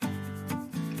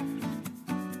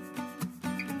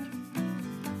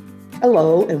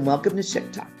Hello and welcome to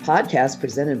Chick Talk, podcast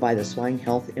presented by the Swine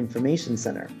Health Information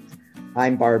Center.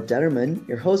 I'm Barb Detterman,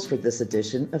 your host for this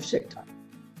edition of Chick Talk.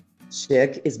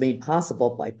 Chick is made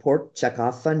possible by Pork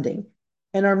Checkoff funding,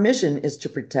 and our mission is to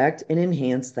protect and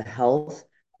enhance the health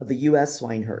of the U.S.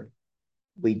 swine herd.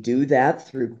 We do that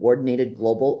through coordinated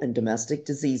global and domestic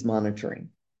disease monitoring,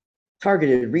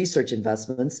 targeted research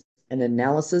investments, and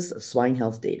analysis of swine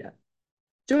health data.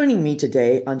 Joining me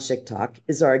today on Chick Talk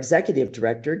is our Executive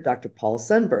Director, Dr. Paul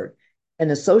Sundberg,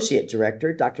 and Associate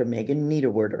Director, Dr. Megan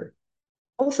Niederwerder.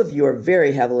 Both of you are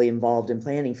very heavily involved in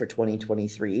planning for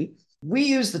 2023. We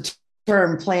use the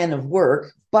term plan of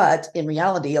work, but in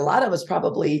reality, a lot of us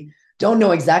probably don't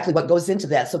know exactly what goes into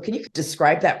that. So can you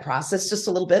describe that process just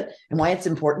a little bit and why it's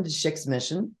important to Chick's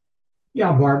mission?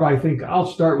 Yeah, Barb, I think I'll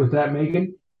start with that,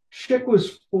 Megan. Chick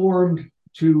was formed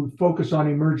to focus on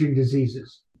emerging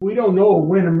diseases. We don't know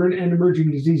when an emerging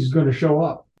disease is going to show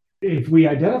up. If we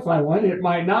identify one, it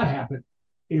might not happen.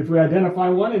 If we identify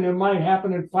one, and it might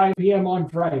happen at 5 p.m. on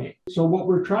Friday. So what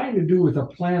we're trying to do with a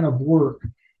plan of work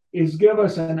is give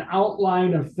us an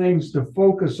outline of things to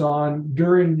focus on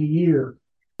during the year.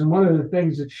 And one of the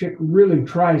things that Chick really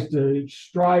tries to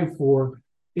strive for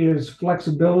is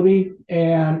flexibility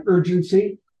and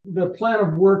urgency. The plan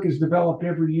of work is developed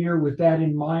every year with that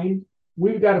in mind.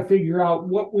 We've got to figure out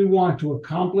what we want to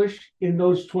accomplish in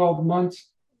those 12 months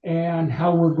and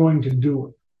how we're going to do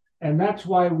it. And that's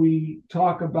why we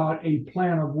talk about a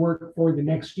plan of work for the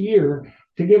next year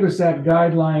to give us that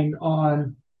guideline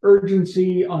on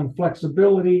urgency, on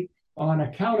flexibility, on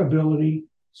accountability,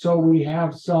 so we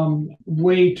have some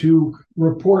way to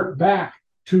report back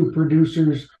to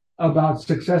producers about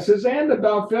successes and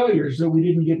about failures that we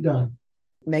didn't get done.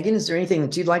 Megan, is there anything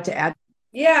that you'd like to add?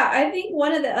 Yeah, I think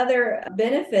one of the other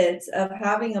benefits of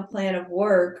having a plan of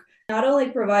work, not only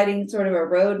providing sort of a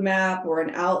roadmap or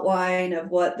an outline of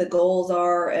what the goals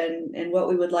are and what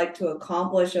we would like to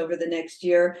accomplish over the next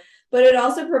year, but it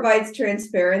also provides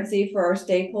transparency for our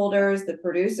stakeholders, the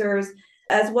producers,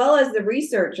 as well as the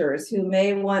researchers who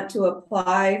may want to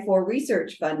apply for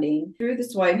research funding through the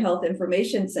Swine Health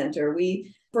Information Center.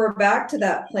 We refer back to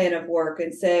that plan of work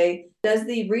and say, does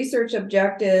the research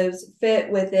objectives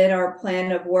fit within our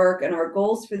plan of work and our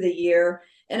goals for the year?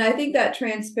 And I think that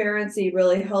transparency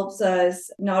really helps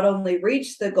us not only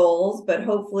reach the goals, but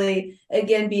hopefully,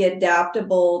 again, be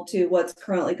adaptable to what's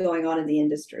currently going on in the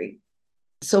industry.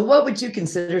 So what would you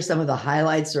consider some of the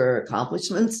highlights or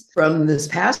accomplishments from this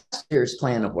past year's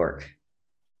plan of work?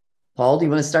 Paul, do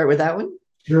you want to start with that one?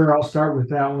 Sure, I'll start with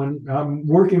that one. I'm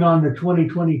working on the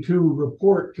 2022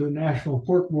 report to the National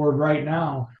Pork Board right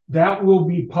now. That will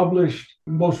be published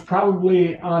most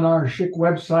probably on our Chick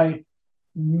website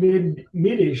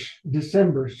mid-ish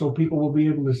December, so people will be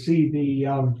able to see the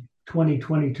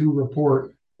 2022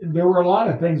 report. There were a lot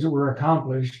of things that were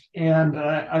accomplished, and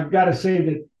I've got to say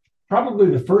that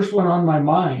probably the first one on my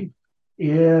mind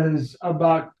is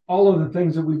about all of the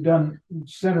things that we've done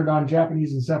centered on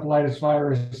Japanese encephalitis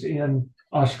virus in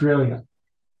Australia.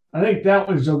 I think that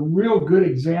was a real good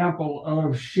example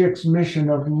of Chick's mission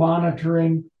of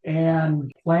monitoring and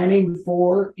planning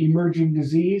for emerging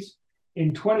disease.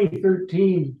 In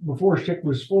 2013, before Chick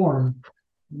was formed,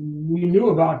 we knew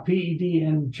about PED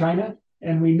in China,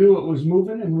 and we knew it was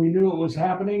moving, and we knew it was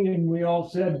happening, and we all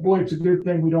said, boy, it's a good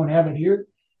thing we don't have it here.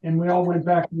 And we all went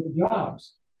back to their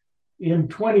jobs. In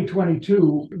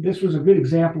 2022, this was a good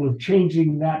example of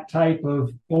changing that type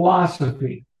of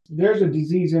philosophy. There's a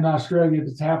disease in Australia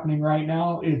that's happening right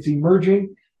now. It's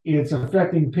emerging. It's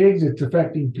affecting pigs. It's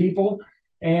affecting people.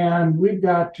 And we've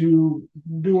got to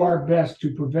do our best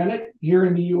to prevent it here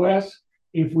in the U.S.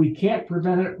 If we can't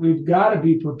prevent it, we've got to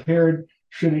be prepared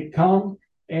should it come,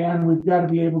 and we've got to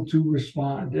be able to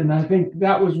respond. And I think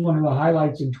that was one of the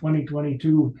highlights in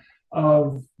 2022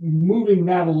 of moving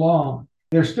that along.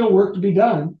 There's still work to be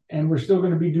done, and we're still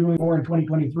going to be doing more in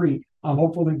 2023. I'm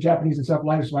hopeful that Japanese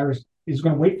encephalitis virus is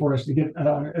going to wait for us to get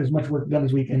as much work done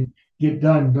as we can get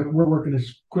done, but we're working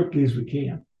as quickly as we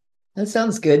can. That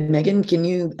sounds good. Megan, can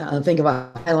you think of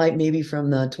a highlight maybe from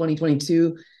the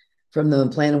 2022, from the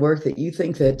plan of work that you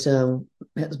think that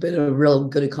has been a real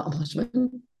good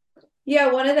accomplishment?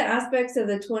 Yeah, one of the aspects of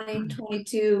the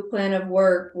 2022 plan of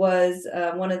work was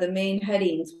one of the main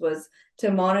headings was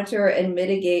to monitor and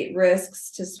mitigate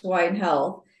risks to swine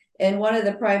health. And one of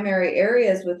the primary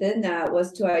areas within that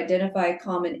was to identify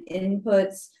common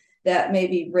inputs that may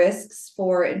be risks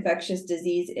for infectious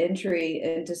disease entry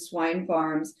into swine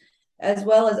farms, as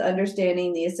well as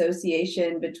understanding the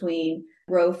association between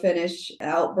row finish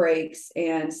outbreaks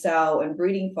and sow and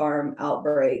breeding farm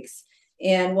outbreaks.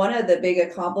 And one of the big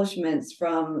accomplishments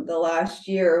from the last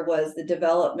year was the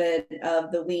development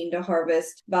of the Wean to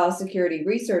Harvest Biosecurity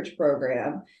Research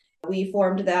Program. We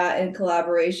formed that in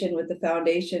collaboration with the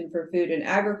Foundation for Food and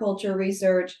Agriculture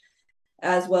Research,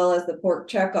 as well as the Pork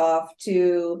Checkoff,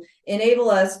 to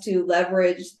enable us to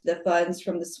leverage the funds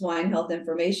from the Swine Health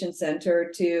Information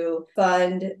Center to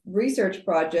fund research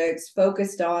projects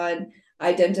focused on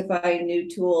identifying new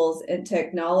tools and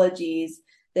technologies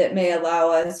that may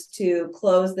allow us to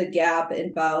close the gap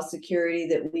in biosecurity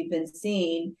that we've been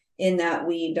seeing in that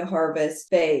wean to harvest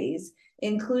phase,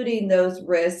 including those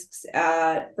risks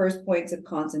at first points of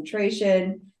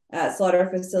concentration, at slaughter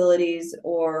facilities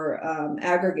or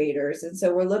aggregators. And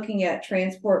so we're looking at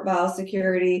transport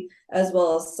biosecurity as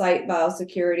well as site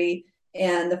biosecurity.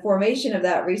 And the formation of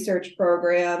that research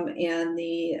program and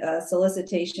the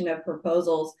solicitation of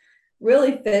proposals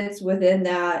really fits within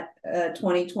that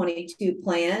 2022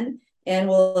 plan, and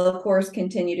will of course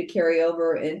continue to carry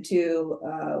over into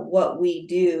what we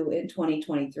do in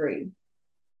 2023.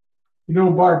 You know,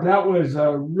 Barb, that was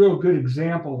a real good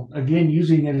example, again,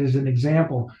 using it as an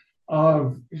example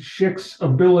of SHC's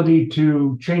ability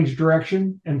to change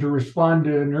direction and to respond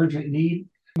to an urgent need.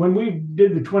 When we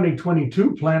did the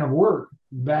 2022 plan of work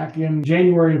back in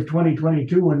January of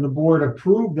 2022, when the board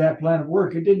approved that plan of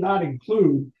work, it did not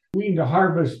include Wean to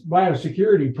Harvest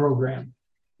biosecurity program.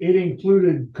 It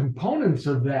included components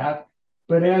of that,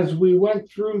 but as we went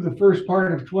through the first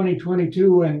part of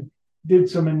 2022 and did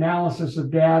some analysis of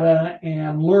data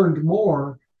and learned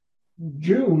more,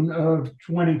 June of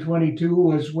 2022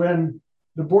 was when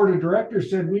the board of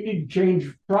directors said we need to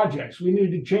change projects. We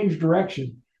need to change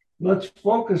direction. Let's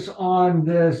focus on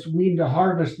this Wean to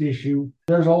Harvest issue.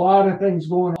 There's a lot of things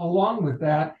going along with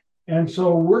that. And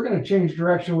so we're going to change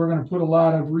direction. We're going to put a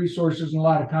lot of resources and a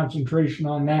lot of concentration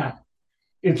on that.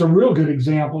 It's a real good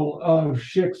example of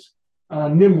SHC's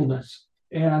nimbleness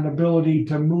and ability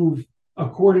to move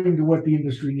according to what the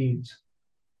industry needs.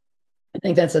 I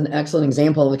think that's an excellent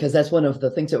example, because that's one of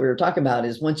the things that we were talking about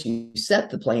is once you set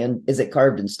the plan, is it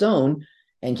carved in stone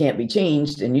and can't be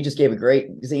changed? And you just gave a great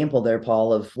example there,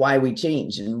 Paul, of why we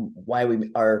change and why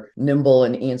we are nimble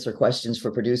and answer questions for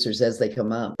producers as they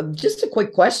come up. Just a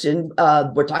quick question.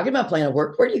 We're talking about plan of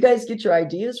work. Where do you guys get your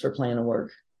ideas for plan of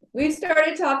work? We've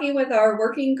started talking with our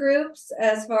working groups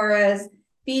as far as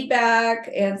feedback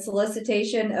and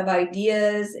solicitation of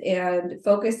ideas and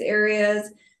focus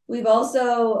areas. We've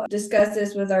also discussed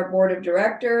this with our board of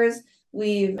directors.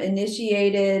 We've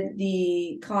initiated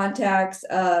the contacts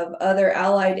of other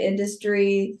allied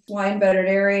industry, swine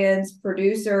veterinarians,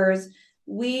 producers.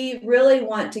 We really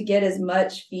want to get as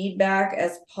much feedback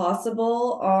as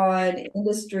possible on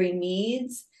industry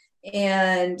needs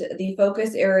and the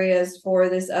focus areas for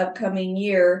this upcoming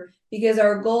year, because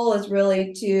our goal is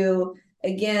really to,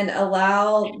 again,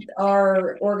 allow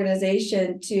our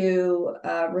organization to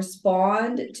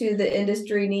respond to the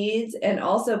industry needs and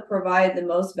also provide the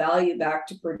most value back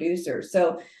to producers.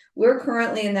 So we're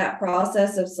currently in that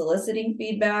process of soliciting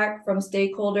feedback from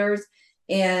stakeholders,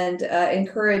 and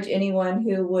encourage anyone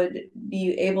who would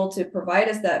be able to provide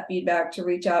us that feedback to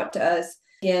reach out to us.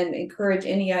 Again, encourage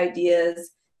any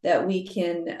ideas that we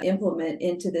can implement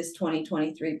into this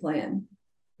 2023 plan.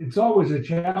 It's always a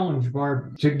challenge,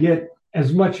 Barb, to get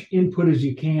as much input as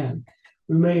you can.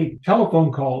 We make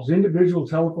telephone calls, individual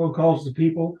telephone calls to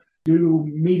people, do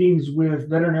meetings with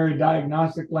veterinary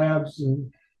diagnostic labs,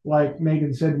 and like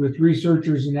Megan said, with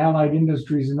researchers and allied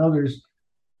industries and others.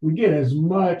 We get as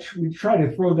much, we try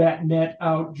to throw that net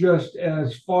out just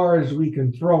as far as we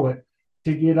can throw it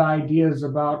to get ideas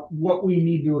about what we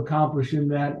need to accomplish in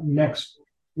that next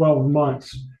 12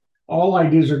 months. All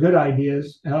ideas are good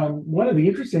ideas. One of the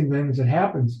interesting things that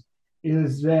happens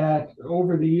is that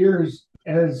over the years,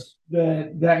 as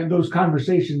those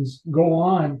conversations go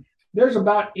on, there's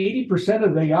about 80%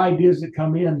 of the ideas that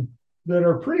come in that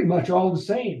are pretty much all the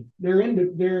same.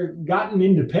 They're gotten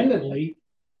independently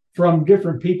from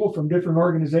different people, from different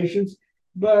organizations,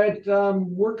 but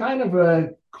we're kind of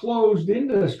a closed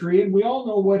industry, and we all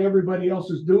know what everybody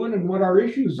else is doing and what our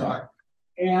issues are.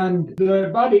 And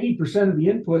about 80% of the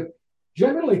input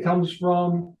generally comes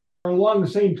from along the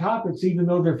same topics, even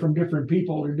though they're from different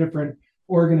people or different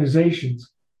organizations.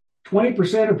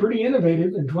 20% are pretty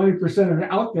innovative and 20%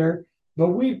 are out there, but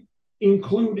we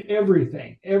include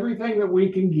everything that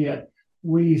we can get.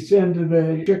 We send to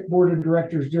the SHC board of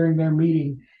directors during their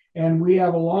meeting, and we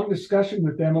have a long discussion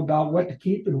with them about what to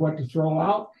keep and what to throw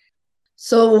out.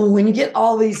 So when you get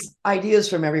all these ideas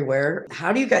from everywhere,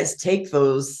 how do you guys take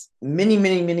those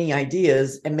many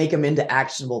ideas and make them into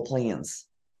actionable plans?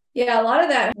 Yeah, a lot of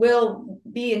that will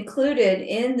be included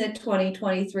in the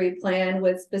 2023 plan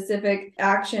with specific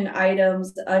action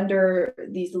items under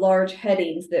these large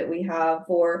headings that we have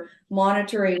for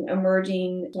monitoring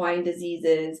emerging swine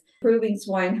diseases, improving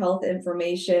swine health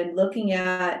information, looking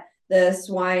at the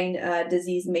swine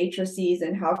disease matrices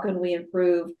and how can we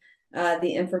improve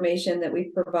the information that we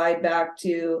provide back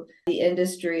to the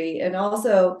industry, and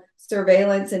also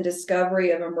surveillance and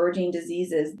discovery of emerging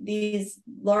diseases. These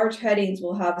large headings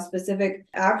will have specific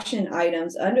action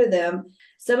items under them.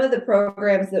 Some of the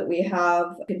programs that we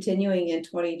have continuing in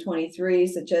 2023,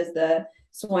 such as the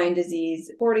swine disease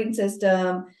reporting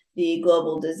system, the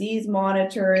global disease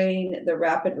monitoring, the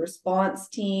rapid response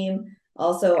team,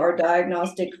 also our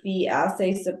diagnostic fee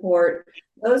assay support.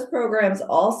 Those programs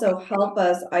also help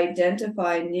us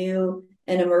identify new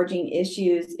and emerging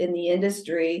issues in the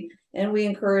industry. And we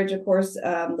encourage, of course,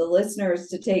 the listeners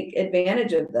to take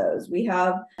advantage of those. We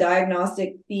have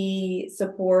diagnostic fee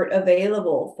support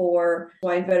available for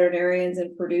swine veterinarians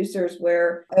and producers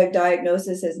where a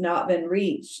diagnosis has not been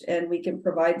reached, and we can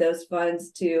provide those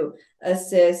funds to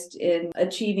assist in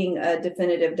achieving a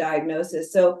definitive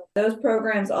diagnosis. So those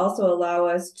programs also allow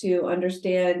us to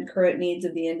understand current needs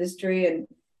of the industry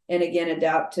and again,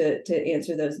 adapt to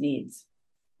answer those needs.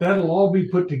 That'll all be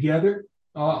put together.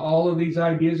 All of these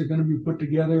ideas are going to be put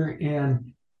together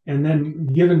and then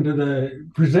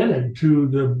presented to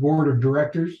the board of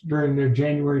directors during their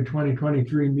January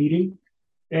 2023 meeting.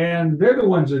 And they're the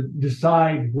ones that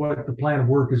decide what the plan of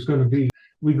work is going to be.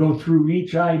 We go through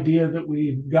each idea that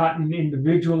we've gotten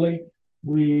individually.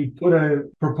 We put a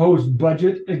proposed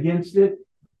budget against it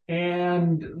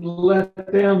and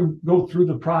let them go through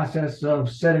the process of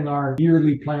setting our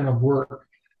yearly plan of work.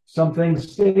 Some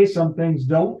things stay, some things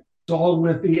don't. It's all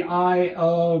with the eye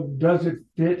of, does it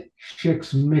fit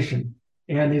SHIC's mission?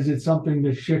 And is it something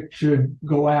that SHIC should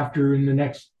go after in the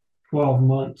next 12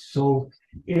 months? So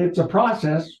it's a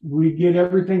process. We get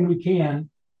everything we can.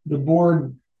 The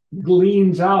board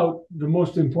gleans out the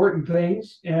most important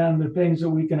things and the things that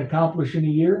we can accomplish in a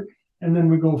year, and then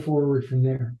we go forward from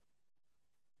there.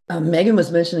 Megan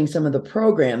was mentioning some of the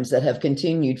programs that have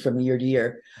continued from year to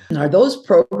year. Are those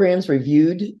programs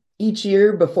reviewed each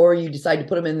year before you decide to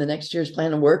put them in the next year's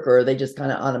plan of work, or are they just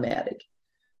kind of automatic?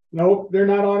 Nope, they're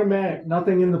not automatic.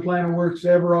 Nothing in the plan of work's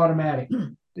ever automatic.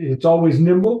 It's always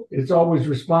nimble. It's always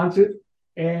responsive.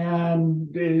 And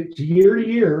it's year to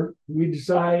year, we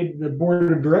decide, the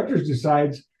board of directors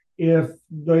decides if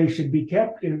they should be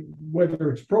kept,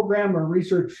 whether it's program or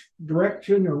research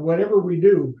direction or whatever we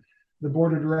do. The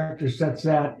board of directors sets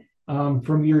that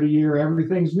from year to year.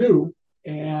 Everything's new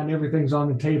and everything's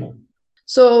on the table.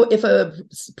 So if a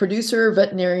producer,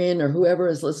 veterinarian, or whoever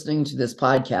is listening to this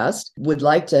podcast would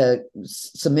like to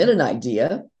submit an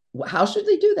idea, how should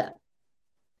they do that?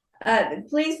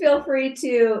 Please feel free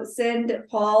to send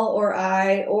Paul or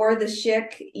I or the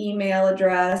SHIC email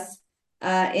address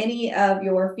any of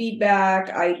your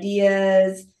feedback,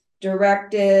 ideas,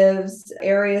 directives,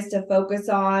 areas to focus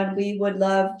on. We would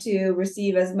love to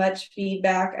receive as much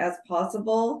feedback as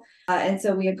possible. And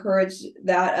so we encourage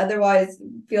that. Otherwise,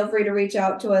 feel free to reach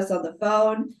out to us on the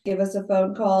phone, give us a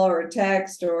phone call or a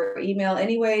text or email,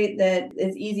 any way that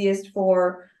is easiest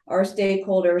for our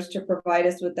stakeholders to provide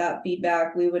us with that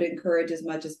feedback. We would encourage as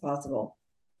much as possible.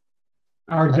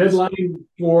 Our deadline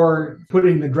for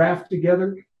putting the draft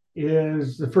together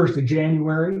is the 1st of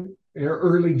January.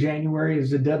 Early January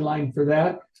is the deadline for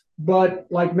that. But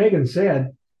like Megan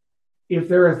said, if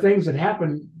there are things that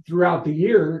happen throughout the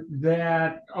year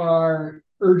that are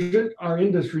urgent, our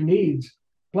industry needs,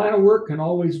 plan of work can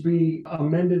always be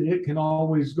amended. It can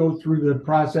always go through the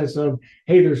process of,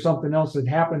 hey, there's something else that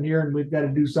happened here and we've got to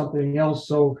do something else.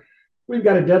 So we've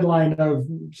got a deadline of,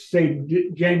 say,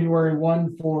 January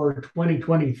 1 for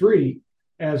 2023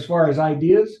 as far as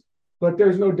ideas. But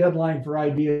there's no deadline for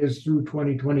ideas through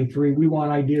 2023. We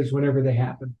want ideas whenever they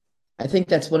happen. I think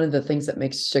that's one of the things that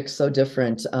makes SHIC so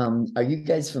different. Are you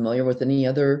guys familiar with any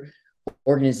other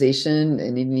organization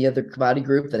and any other commodity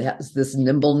group that has this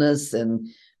nimbleness and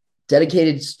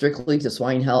dedicated strictly to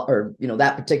swine health, or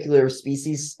that particular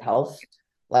species health,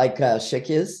 like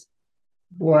SHIC is?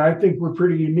 Boy, I think we're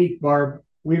pretty unique, Barb.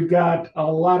 We've got a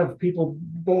lot of people,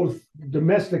 both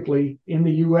domestically in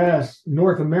the U.S.,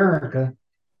 North America,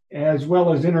 as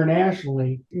well as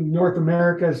internationally, North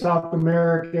America, South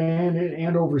America,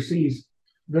 and overseas,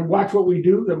 that watch what we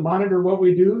do, that monitor what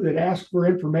we do, that ask for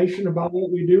information about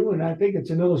what we do. And I think it's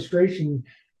an illustration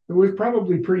that was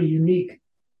probably pretty unique,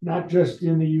 not just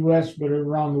in the U.S., but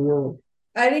around the world.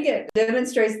 I think it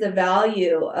demonstrates the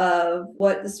value of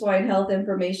what the Swine Health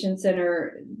Information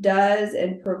Center does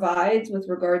and provides with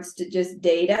regards to just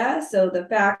data. So the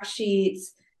fact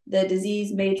sheets, the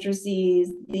disease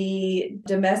matrices, the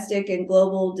domestic and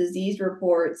global disease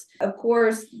reports. Of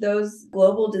course, those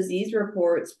global disease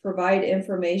reports provide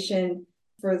information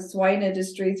for the swine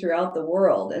industry throughout the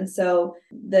world. And so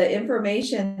the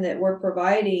information that we're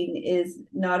providing is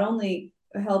not only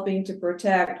helping to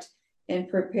protect and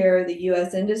prepare the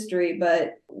U.S. industry,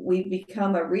 but we've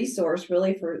become a resource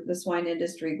really for the swine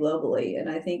industry globally. And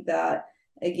I think that,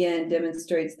 again,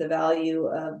 demonstrates the value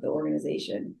of the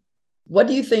organization. What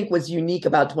do you think was unique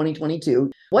about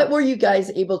 2022? What were you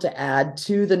guys able to add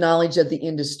to the knowledge of the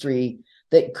industry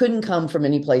that couldn't come from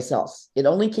any place else? It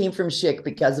only came from SCHIC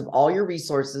because of all your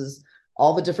resources,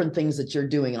 all the different things that you're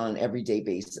doing on an everyday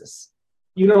basis.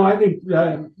 I think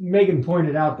Megan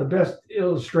pointed out the best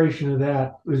illustration of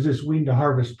that was this Wean to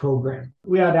Harvest program.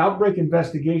 We had outbreak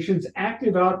investigations,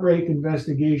 active outbreak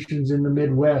investigations in the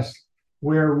Midwest,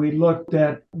 where we looked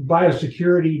at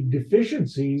biosecurity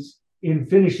deficiencies in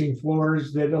finishing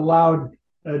floors that allowed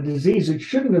a disease that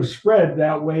shouldn't have spread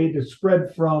that way to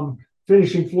spread from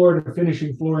finishing floor to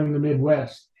finishing floor in the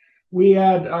Midwest. We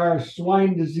had our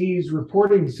swine disease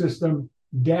reporting system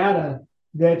data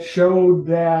that showed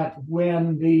that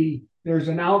when there's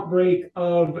an outbreak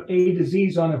of a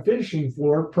disease on a finishing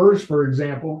floor, PRRS, for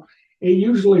example, it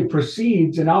usually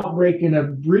precedes an outbreak in a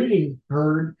breeding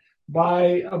herd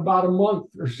by about a month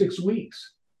or 6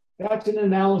 weeks. That's an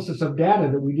analysis of data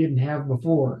that we didn't have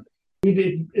before. We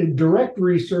did direct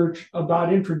research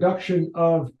about introduction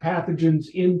of pathogens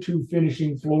into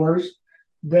finishing floors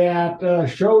that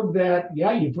showed that,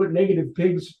 you put negative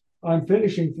pigs on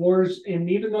finishing floors, and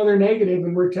even though they're negative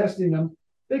and we're testing them,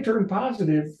 they turn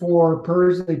positive for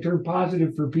PRRS, they turn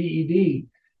positive for PED.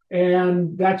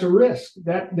 And that's a risk.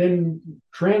 That then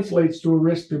translates to a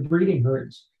risk to breeding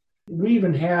herds. We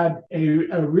even had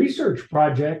a research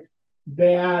project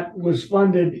that was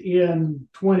funded in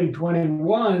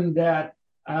 2021 that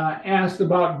asked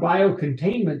about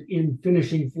biocontainment in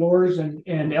finishing floors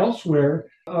and elsewhere,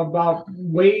 about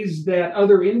ways that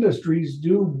other industries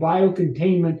do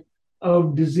biocontainment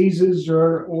of diseases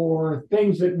or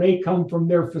things that may come from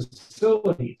their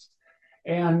facilities.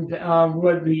 And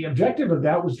what the objective of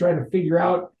that was trying to figure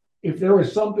out if there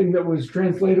was something that was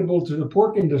translatable to the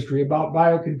pork industry about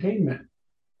biocontainment.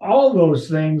 All those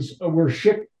things were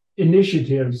SCHIC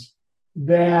initiatives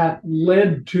that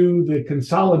led to the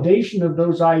consolidation of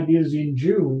those ideas in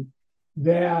June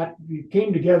that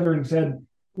came together and said,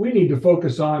 we need to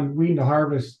focus on Wean to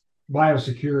Harvest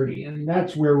biosecurity. And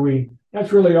that's really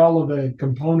all of the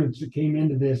components that came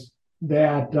into this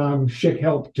that SCHIC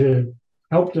helped to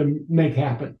make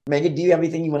happen. Megan, do you have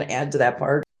anything you want to add to that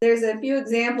part? There's a few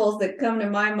examples that come to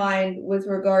my mind with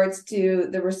regards to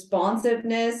the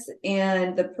responsiveness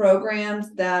and the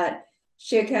programs that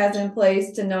SCHIC has in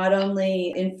place to not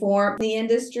only inform the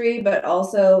industry, but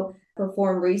also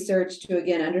perform research to,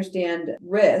 again, understand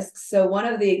risks. So one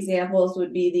of the examples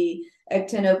would be the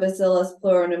Actinobacillus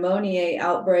pleuropneumoniae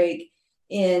outbreak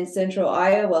in central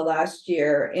Iowa last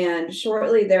year. And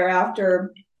shortly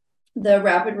thereafter, the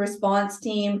rapid response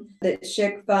team that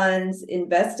SCHIC funds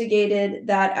investigated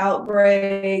that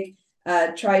outbreak,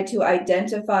 tried to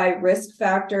identify risk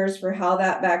factors for how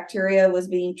that bacteria was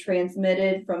being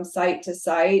transmitted from site to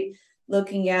site,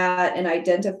 looking at and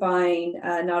identifying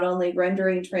not only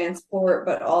rendering transport,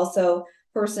 but also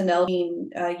personnel being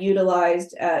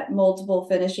utilized at multiple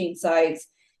finishing sites.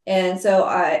 And so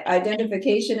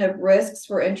identification of risks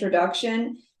for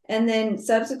introduction. And then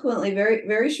subsequently, very,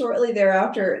 very shortly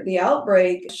thereafter, the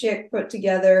outbreak, SCHIC put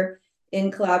together, in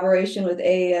collaboration with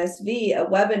AASV, a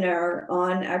webinar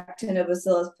on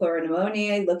Actinobacillus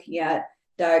pleuropneumoniae, looking at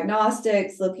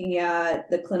diagnostics, looking at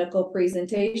the clinical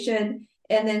presentation,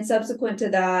 and then subsequent to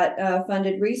that,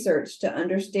 funded research to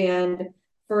understand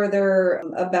further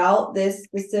about this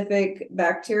specific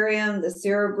bacterium, the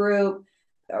serogroup,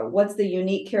 what's the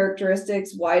unique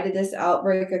characteristics, why did this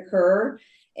outbreak occur?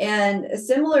 And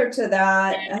similar to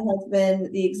that has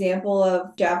been the example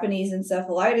of Japanese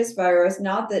encephalitis virus,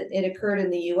 not that it occurred in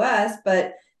the US,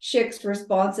 but SCHIC's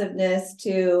responsiveness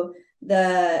to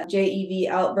the JEV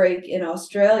outbreak in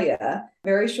Australia.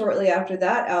 Very shortly after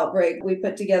that outbreak, we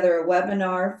put together a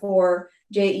webinar for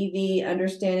JEV,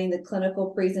 understanding the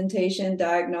clinical presentation,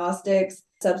 diagnostics.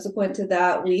 Subsequent to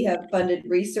that, we have funded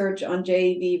research on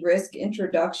JEV risk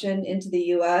introduction into the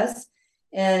US.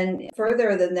 And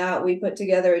further than that, we put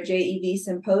together a JEV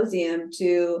symposium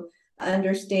to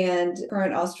understand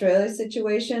current Australia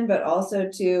situation, but also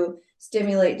to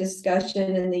stimulate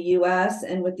discussion in the US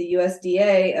and with the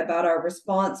USDA about our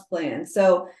response plan.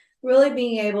 So really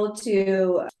being able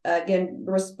to, again,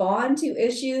 respond to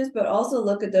issues, but also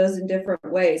look at those in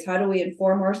different ways. How do we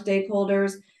inform our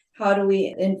stakeholders? How do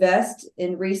we invest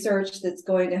in research that's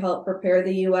going to help prepare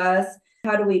the US?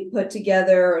 How do we put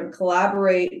together and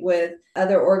collaborate with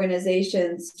other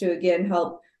organizations to, again,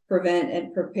 help prevent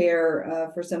and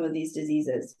prepare for some of these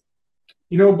diseases?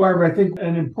 You know, Barbara, I think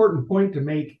an important point to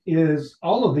make is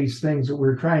all of these things that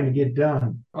we're trying to get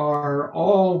done are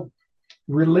all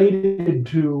related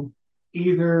to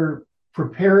either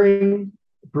preparing,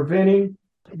 preventing,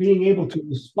 being able to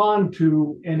respond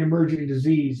to an emerging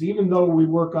disease. Even though we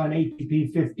work on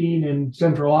ATP 15 in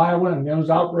central Iowa and those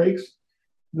outbreaks,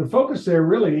 the focus there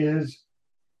really is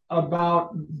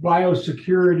about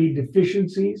biosecurity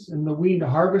deficiencies, and the Wean to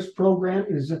Harvest program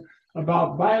is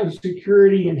about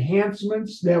biosecurity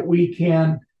enhancements that we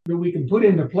can put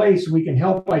into place. We can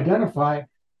help identify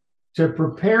to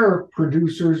prepare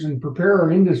producers and prepare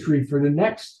our industry for the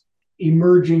next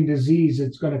emerging disease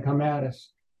that's going to come at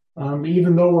us.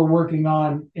 Even though we're working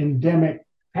on endemic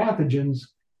pathogens,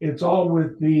 it's all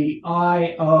with the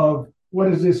eye of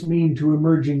what does this mean to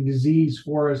emerging disease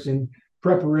for us in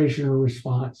preparation or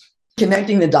response.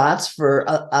 Connecting the dots for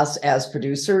us as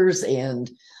producers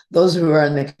and those who are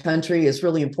in the country is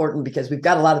really important because we've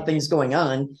got a lot of things going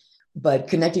on, but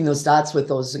connecting those dots with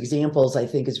those examples, I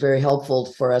think, is very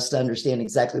helpful for us to understand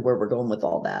exactly where we're going with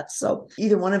all that. So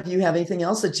either one of you have anything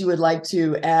else that you would like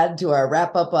to add to our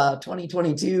wrap-up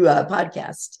 2022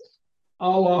 podcast?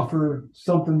 I'll offer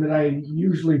something that I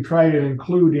usually try to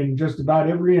include in just about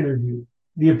every interview.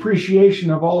 The appreciation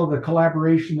of all of the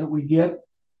collaboration that we get,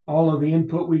 all of the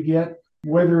input we get,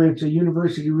 whether it's a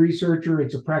university researcher,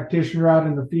 it's a practitioner out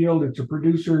in the field, it's a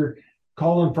producer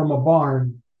calling from a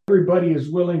barn. Everybody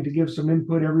is willing to give some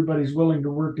input. Everybody's willing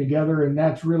to work together. And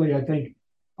that's really, I think,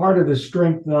 part of the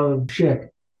strength of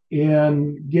SHIC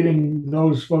in getting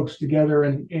those folks together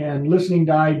and listening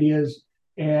to ideas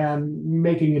and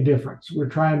making a difference. We're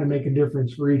trying to make a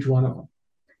difference for each one of them.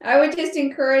 I would just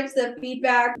encourage the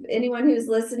feedback, anyone who's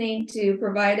listening, to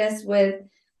provide us with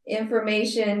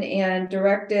information and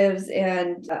directives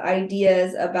and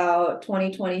ideas about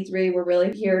 2023. We're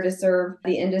really here to serve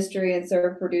the industry and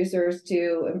serve producers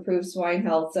to improve swine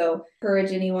health. So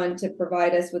encourage anyone to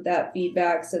provide us with that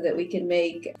feedback so that we can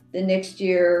make the next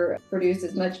year produce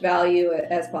as much value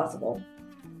as possible.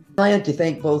 I'd like to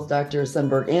thank both Dr.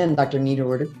 Sundberg and Dr.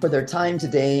 Niederwert for their time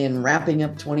today in wrapping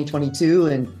up 2022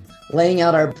 and laying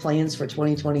out our plans for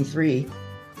 2023.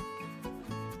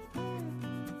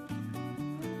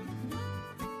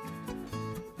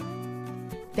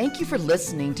 Thank you for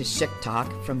listening to SHIC Talk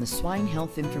from the Swine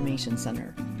Health Information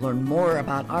Center. Learn more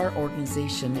about our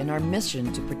organization and our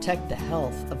mission to protect the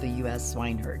health of the U.S.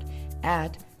 swine herd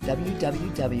at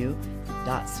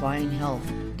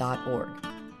www.swinehealth.org.